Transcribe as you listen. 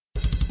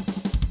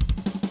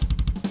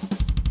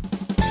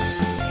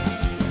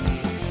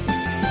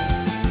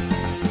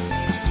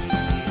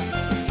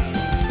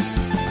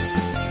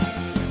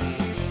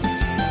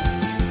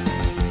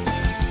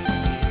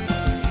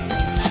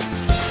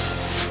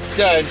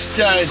dun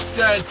dun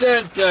dun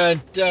dun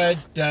dun dun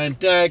dun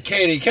dun.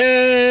 Katie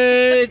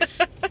Cakes.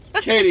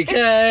 Katie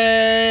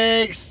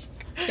Cakes.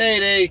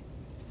 Katie.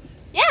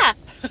 Yeah.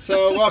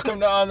 So welcome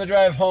to On the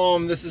Drive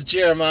Home. This is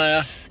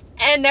Jeremiah.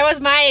 And there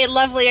was my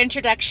lovely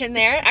introduction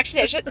there.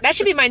 Actually, that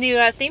should be my new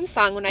theme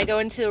song when I go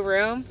into a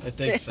room. I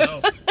think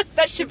so.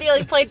 That should be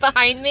like played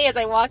behind me as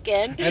I walk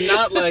in. And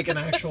not like an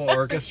actual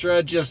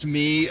orchestra, just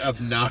me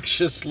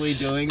obnoxiously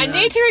doing I that.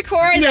 need to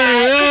record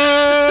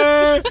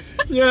that.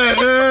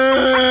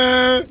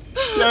 Yeah.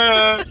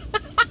 Yeah.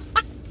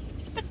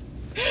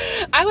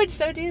 I would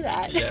so do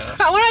that. Yeah.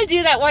 I want to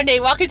do that one day.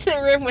 Walk into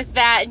the room with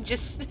that and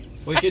just.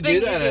 We could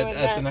do that doing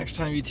at the next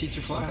time you teach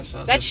a class.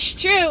 That's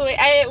true.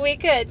 We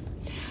could.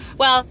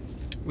 Well,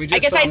 I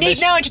guess I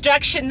need no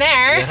introduction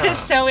there, Yeah.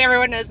 so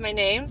everyone knows my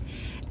name.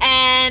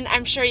 And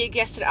I'm sure you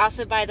guessed it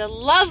also by the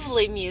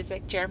lovely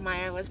music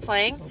Jeremiah was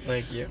playing. Well,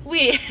 thank you.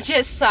 We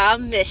just saw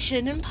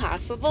Mission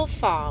Impossible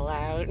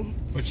Fallout.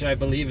 Which I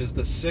believe is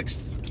the 6th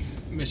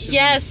Mission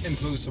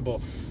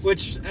Impossible.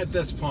 Which, at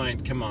this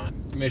point, come on.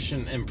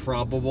 Mission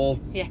Improbable?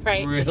 Yeah,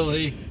 right.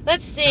 Really?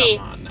 Let's see.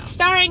 Come on now.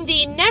 Starring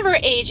the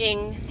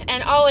never-aging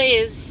and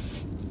always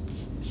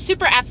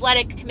super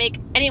athletic, to make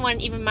anyone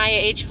even my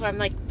age, who I'm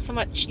like so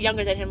much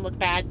younger than him, look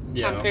bad,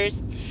 Tom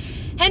Cruise.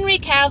 Henry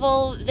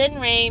Cavill, Vin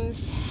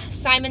Rames,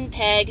 Simon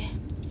Pegg,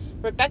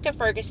 Rebecca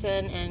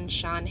Ferguson, and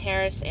Sean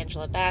Harris,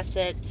 Angela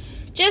Bassett,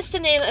 just to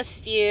name a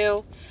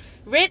few.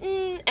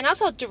 Written and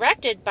also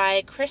directed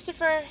by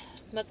Christopher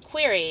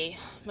McQuarrie.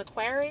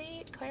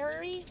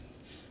 McQuarrie?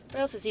 What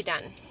else has he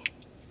done?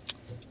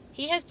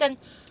 He has done...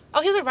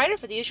 Oh, he was a writer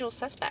for The Usual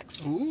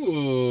Suspects.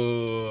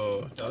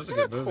 Ooh, that was a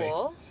good movie.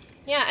 Cool.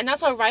 Yeah, and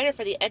also a writer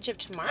for The Edge of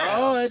Tomorrow.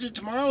 Oh, Edge of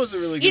Tomorrow was a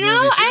really good movie,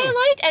 too.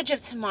 I liked Edge of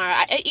Tomorrow.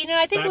 I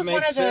think it was one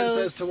of those... That makes sense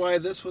as to why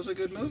this was a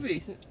good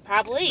movie.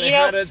 Probably. They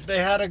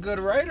had a good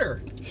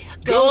writer.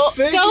 Go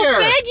figure,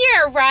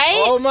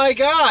 right? Oh, my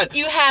God.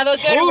 You have a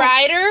good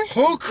writer.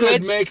 Who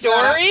could good make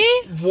story?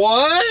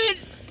 What?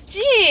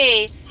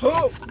 Gee.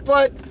 How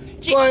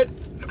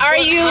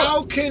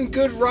can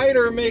good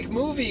writer make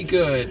movie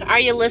good? Are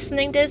you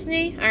listening,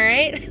 Disney? All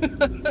right.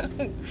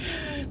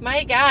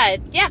 My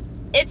God. Yeah.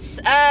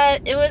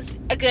 It was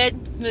a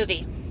good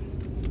movie.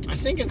 I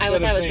think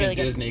instead of saying really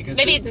Disney, because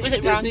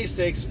Disney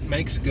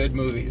makes good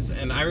movies.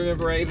 And I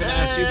remember I even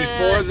asked you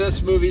before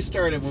this movie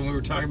started, when we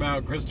were talking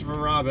about Christopher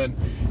Robin,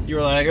 you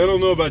were like, I don't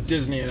know about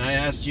Disney. And I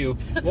asked you,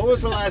 what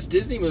was the last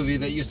Disney movie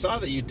that you saw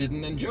that you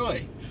didn't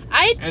enjoy?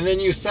 And then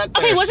you sat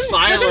there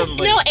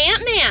silently. No,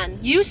 Ant-Man.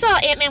 You saw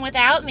Ant-Man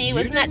without me.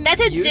 That's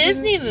a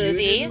Disney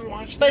movie. You didn't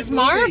watch that but it's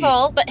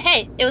Marvel. But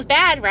hey, it was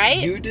bad, right?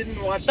 You didn't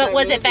watch that movie. But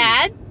was it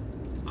bad?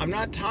 I'm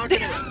not talking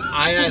about...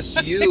 I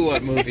asked you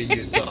what movie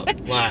you saw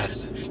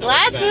last. The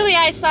last movie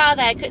I saw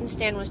that I couldn't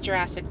stand was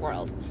Jurassic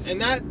World.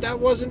 And that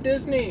wasn't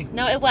Disney.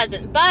 No, it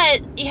wasn't.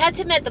 But you had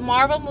to admit, the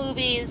Marvel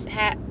movies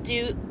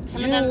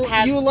some of them have really been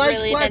bad. You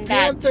liked Black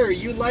Panther.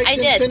 You liked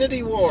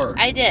Infinity War.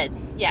 I did,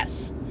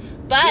 yes.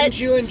 But didn't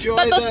you enjoy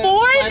the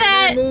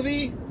Spider-Man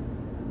movie?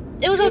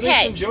 It was okay. You at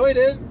least enjoyed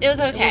it. It was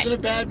okay. It wasn't a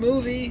bad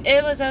movie.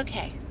 It was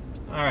okay.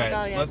 All right. That's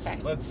all you have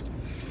to say.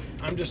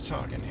 I'm just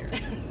talking here.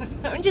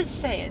 I'm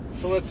just saying.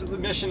 So let's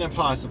Mission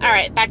Impossible. All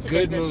right, back to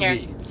good business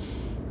movie. Here.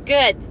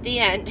 Good. The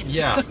end.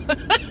 Yeah.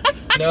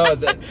 No,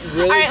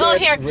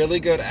 really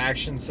good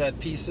action set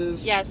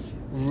pieces. Yes.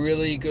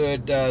 Really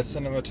good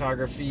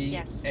cinematography.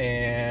 Yes.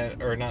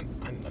 Or not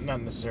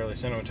necessarily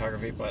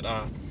cinematography, but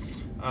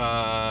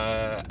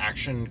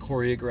action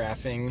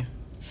choreographing.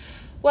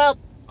 Well,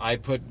 I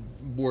put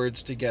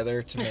words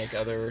together to make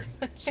other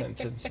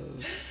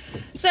sentences.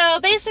 So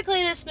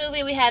basically, this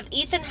movie, we have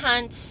Ethan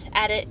Hunt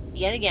at it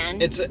yet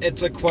again. It's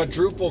a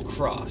quadruple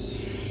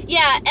cross.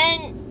 Yeah,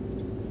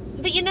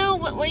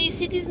 but when you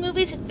see these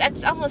movies,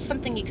 that's almost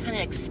something you kind of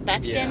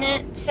expect in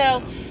it.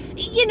 So,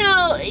 you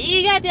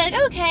gotta be like,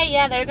 okay,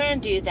 yeah, they're gonna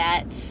do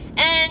that.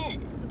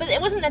 But it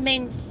wasn't the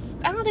main.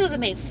 I don't think it was the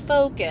main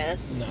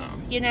focus.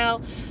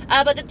 No.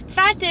 But the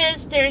fact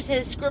is, there's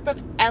this group of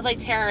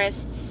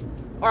terrorists.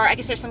 Or I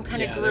guess there's some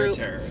kind of group.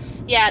 They're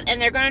terrorists. Yeah,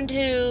 and they're going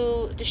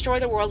to destroy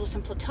the world with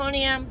some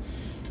plutonium.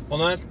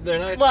 Well, they're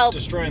not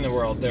destroying the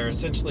world. They're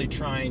essentially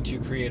trying to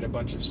create a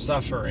bunch of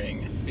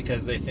suffering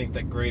because they think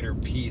that greater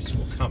peace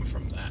will come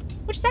from that.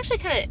 Which is actually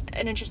kind of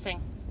an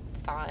interesting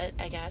thought,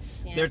 I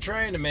guess. They're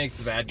trying to make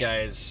the bad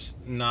guys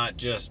not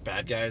just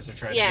bad guys. They're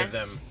trying to give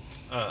them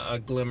a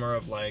glimmer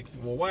of like,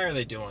 well, why are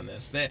they doing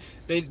this?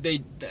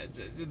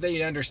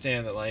 They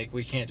understand that like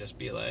we can't just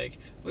be like,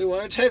 we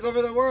want to take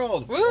over the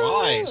world. Woo!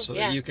 Why? So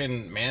that you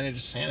can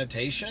manage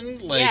sanitation?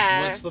 Like,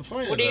 what's the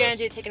point of this? What are you gonna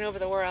do taking over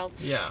the world?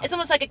 Yeah. It's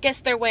almost like, I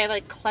guess, their way of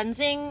like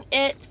cleansing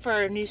it for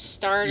a new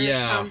start or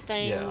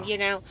something.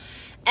 Yeah.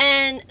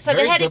 And so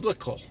very they had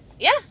biblical.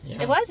 Yeah,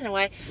 it was in a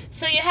way.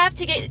 So they had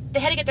to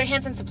get their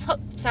hands on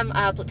some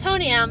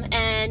plutonium,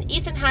 and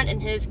Ethan Hunt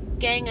and his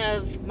gang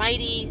of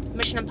mighty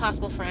Mission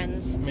Impossible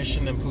friends.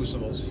 Mission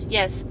Impossibles.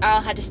 Yes,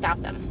 all had to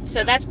stop them.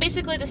 So that's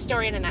basically the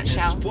story in a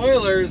nutshell. And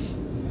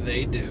spoilers,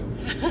 they do.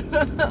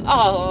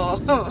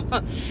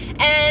 Oh.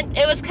 And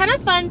it was kind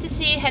of fun to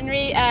see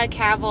Henry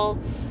Cavill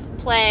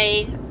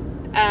play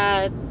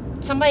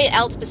somebody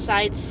else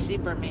besides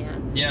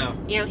Superman. Yeah.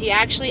 He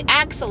actually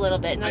acts a little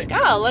bit. And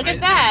look at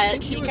that.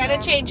 He kind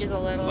of changes a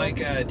little. Like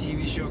a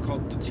TV show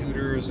called The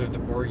Tudors or The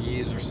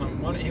Borgies or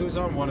something. He was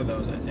on one of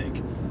those, I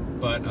think.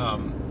 But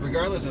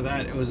regardless of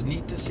that, it was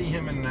neat to see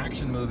him in an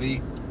action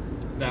movie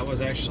that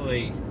was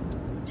actually,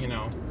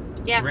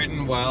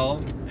 written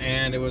well,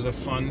 and it was a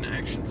fun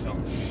action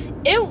film.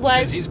 It was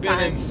because he's been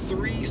in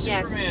 3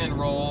 Superman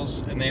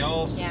roles, and they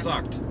all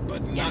sucked,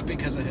 but not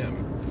because of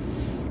him.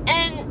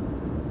 And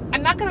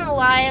I'm not going to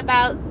lie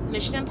about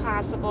Mission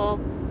Impossible.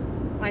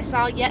 When I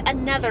saw yet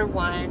another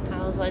one,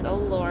 I was like, oh,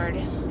 Lord.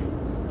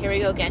 Here we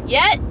go again.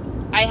 Yet,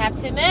 I have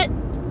to admit,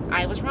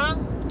 I was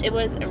wrong. It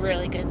was a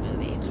really good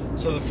movie.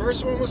 So the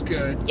first one was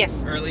good.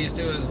 Yes. Or at least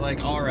it was,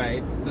 all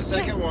right. The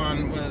second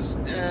one was,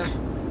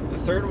 The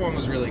third one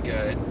was really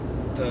good.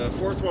 The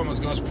fourth one was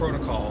Ghost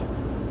Protocol.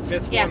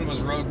 Fifth one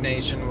was Rogue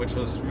Nation, which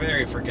was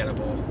very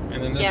forgettable.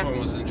 And then this one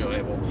was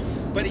enjoyable.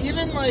 But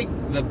even,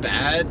 the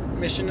bad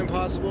Mission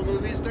Impossible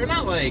movies, they're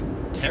not,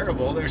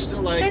 terrible. They're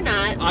still, they're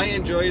not. I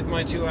enjoyed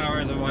my 2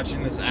 hours of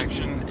watching this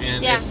action.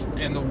 And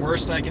and the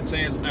worst I can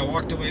say is I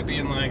walked away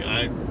being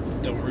I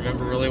don't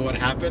remember really what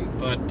happened,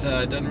 but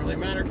it doesn't really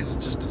matter because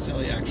it's just a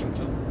silly action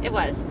film. It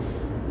was.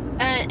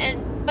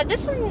 But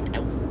this one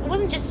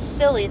wasn't just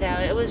silly, though.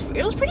 It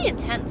was pretty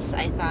intense,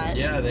 I thought.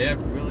 Yeah, they have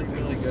really,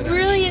 really good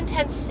really action.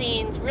 Intense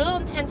scenes, real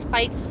intense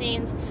fight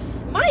scenes.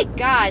 My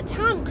God,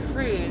 Tom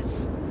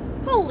Cruise.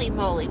 Holy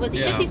moly. Was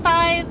he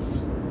 55?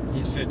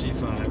 He's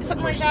 55.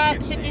 Something like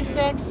that,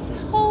 56.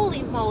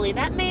 Holy moly,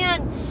 that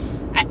man...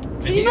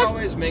 He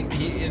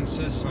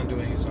insists on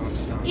doing his own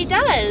stunts. He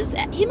does.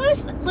 He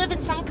must live in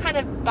some kind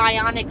of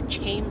bionic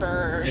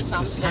chamber or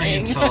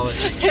something. It's the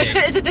Scientology cake.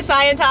 Is it the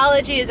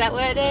Scientology? Is that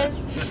what it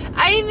is?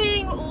 I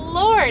mean,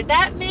 Lord,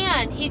 that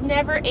man, he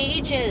never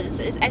ages.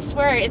 I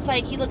swear, it's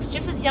like he looks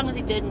just as young as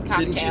he did in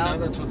Cocktail. Didn't you know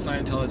that's what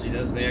Scientology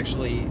does? They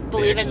actually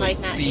believe in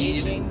not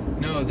aging.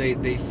 No,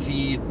 they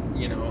feed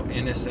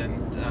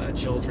innocent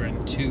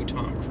children to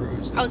Tom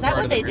Cruise. That's is that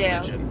what they do?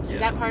 Yeah. Is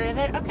that part of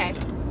it? Okay.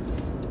 Yeah.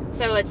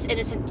 So it's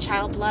innocent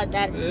child blood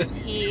that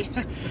he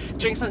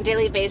drinks on a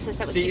daily basis.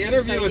 That keeps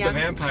Interview so with the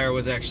Vampire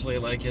was actually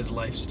his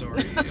life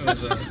story. It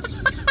was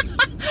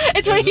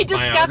it's where he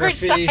discovered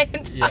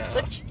Scientology.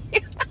 Yeah.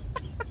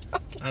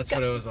 That's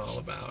what it was all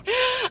about.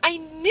 I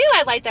knew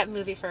I liked that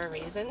movie for a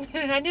reason.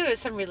 I knew there was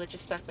some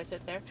religious stuff with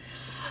it there.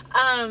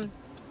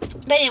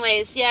 But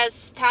anyways,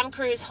 yes, Tom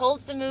Cruise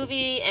holds the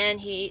movie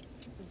and he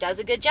does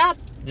a good job.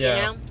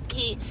 Yeah.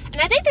 And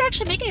I think they're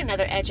actually making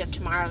another Edge of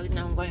Tomorrow.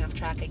 No, I'm going off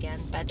track again,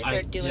 but I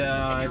think they're doing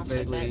something else with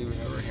it. I vaguely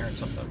remember hearing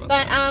something about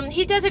that. But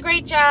he does a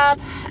great job,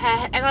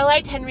 and I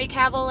liked Henry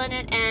Cavill in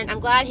it, and I'm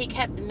glad he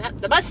kept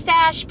the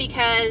mustache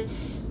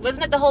because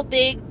wasn't it the whole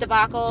big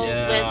debacle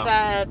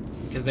with...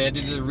 Because they had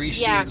to do the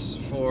reshoots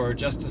for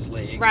Justice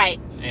League. Right.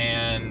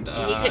 And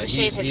he couldn't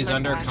shave his he's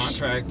mustache. under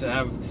contract to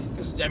have...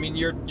 Because,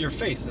 your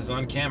face is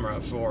on camera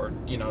for,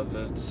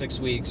 the 6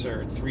 weeks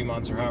or 3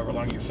 months or however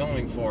long you're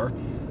filming for.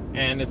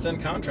 And it's in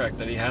contract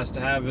that he has to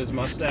have his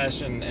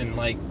mustache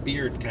and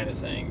beard kind of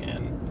thing.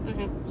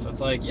 And so it's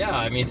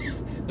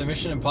the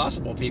Mission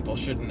Impossible people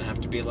shouldn't have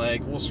to be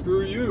well,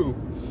 screw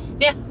you.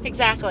 Yeah,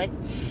 exactly.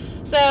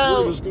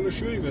 So we're just going to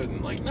shave it.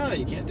 And no,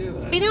 you can't do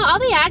that. All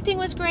the acting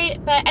was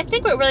great, but I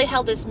think what really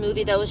held this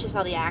movie, though, was just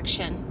all the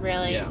action,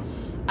 really. Yeah.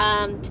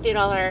 To feed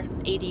all our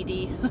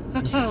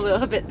ADD a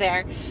little bit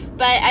there.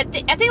 But I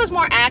think it was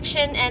more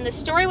action, and the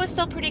story was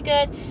still pretty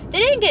good. They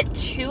didn't get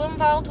too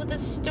involved with the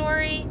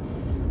story.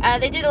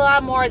 They did a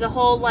lot more of the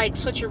whole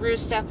switcheroo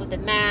stuff with the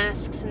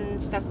masks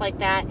and stuff like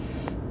that.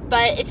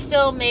 But it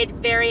still made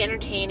very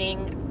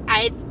entertaining.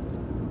 I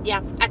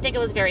think it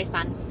was very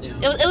fun. Yeah.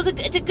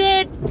 It's a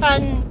good,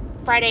 fun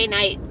Friday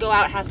night, go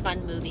out, have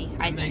fun movie,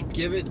 I think. They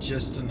give it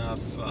just enough,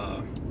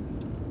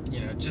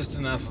 just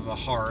enough of a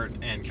heart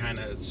and kind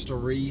of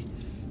story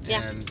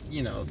and,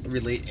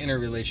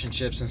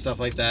 interrelationships and stuff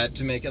like that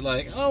to make it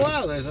oh,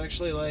 wow, there's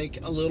actually,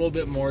 a little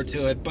bit more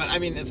to it. But,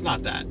 it's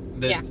not that.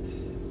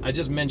 I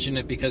just mention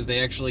it because they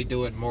actually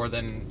do it more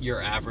than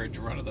your average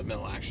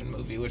run-of-the-mill action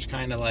movie, which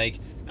kind of,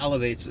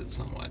 elevates it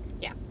somewhat.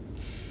 Yeah.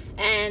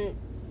 And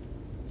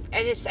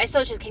I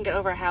still just can't get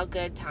over how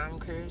good Tom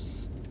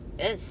Cruise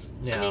is.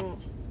 Yeah.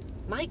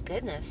 My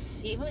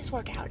goodness, he must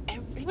work out.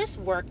 He must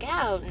work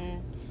out,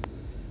 and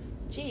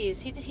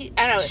geez, he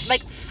I don't know.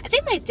 I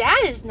think my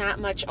dad is not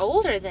much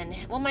older than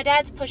him. Well, my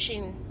dad's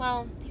pushing.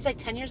 Well, he's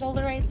 10 years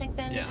older, I think,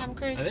 than Tom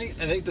Cruise. I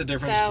think the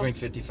difference between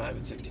 55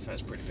 and 65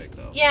 is pretty big,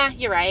 though. Yeah,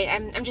 you're right.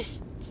 I'm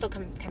just still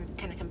kind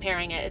of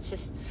comparing it. It's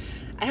just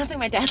I don't think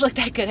my dad looked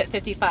that good at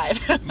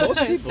 55.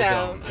 Most people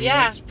don't.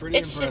 It's pretty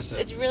impressive.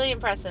 It's really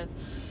impressive.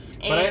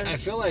 But I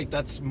feel like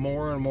that's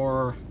more and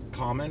more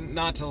common.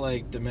 Not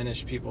to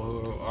diminish people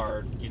who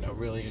are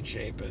really in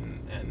shape and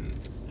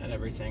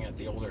everything at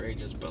the older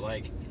ages, but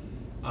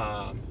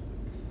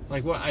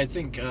what I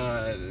think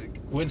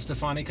Gwen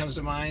Stefani comes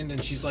to mind,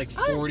 and she's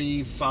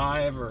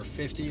 45 or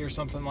 50 or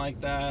something like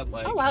that.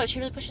 Oh wow, is she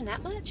really pushing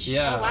that much?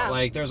 Yeah. Oh,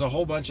 wow. There's a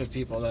whole bunch of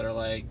people that are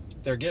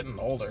they're getting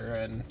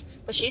older,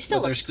 but she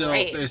still looks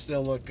great. They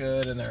still look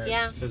good, and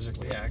they're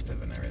physically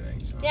active and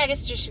everything. So I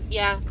guess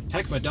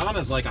Heck,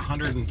 Madonna's like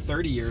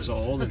 130 years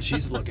old, and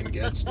she's looking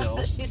good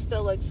still. She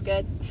still looks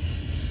good.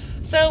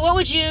 So, what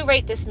would you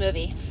rate this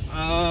movie?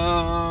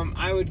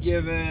 I would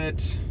give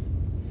it.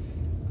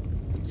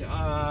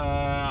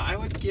 I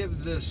would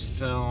give this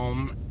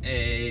film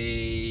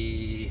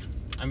a.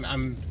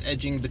 I'm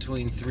edging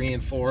between 3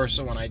 and 4,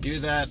 so when I do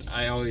that,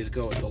 I always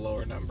go with the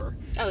lower number.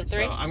 Oh,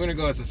 3? So I'm going to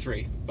go with a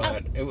 3,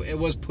 but it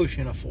was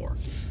pushing a 4.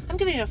 I'm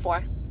giving it a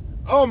 4.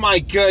 Oh my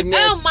goodness!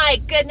 Oh my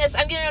goodness!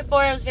 I'm giving it a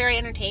 4. It was very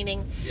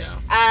entertaining. Yeah.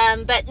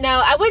 But no,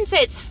 I wouldn't say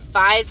it's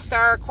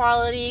 5-star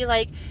quality.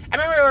 Like, I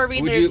remember we were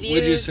reading the reviews.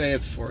 Would you say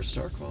it's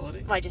 4-star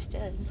quality? Well, I just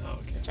did. Oh,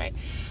 okay. That's right.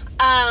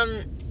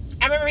 I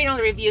remember reading all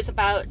the reviews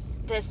about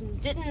this.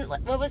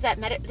 What was that?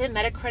 Did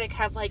Metacritic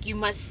have like you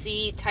must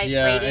see type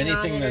rating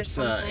on it or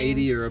something? Yeah, anything that's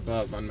 80 or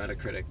above on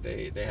Metacritic,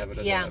 they have it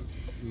as a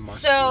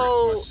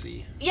must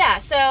see. Yeah,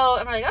 so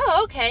I'm like,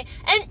 oh, okay,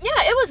 and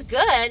yeah, it was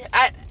good.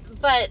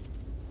 But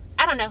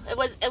I don't know.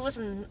 It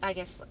wasn't. I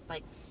guess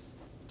like.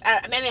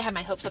 Maybe I had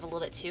my hopes up a little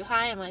bit too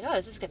high. I'm like, oh,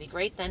 this is going to be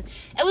great then.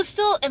 It was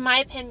still, in my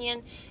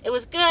opinion, it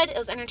was good. It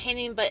was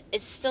entertaining, but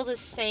it's still the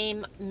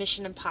same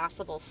Mission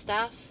Impossible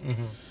stuff.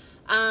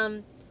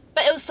 Mm-hmm.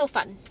 But it was still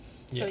fun.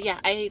 So,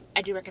 yeah, I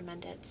do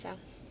recommend it. So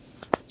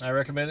I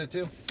recommend it,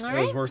 too. It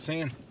was worth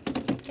seeing.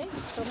 Okay,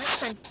 until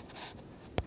next time.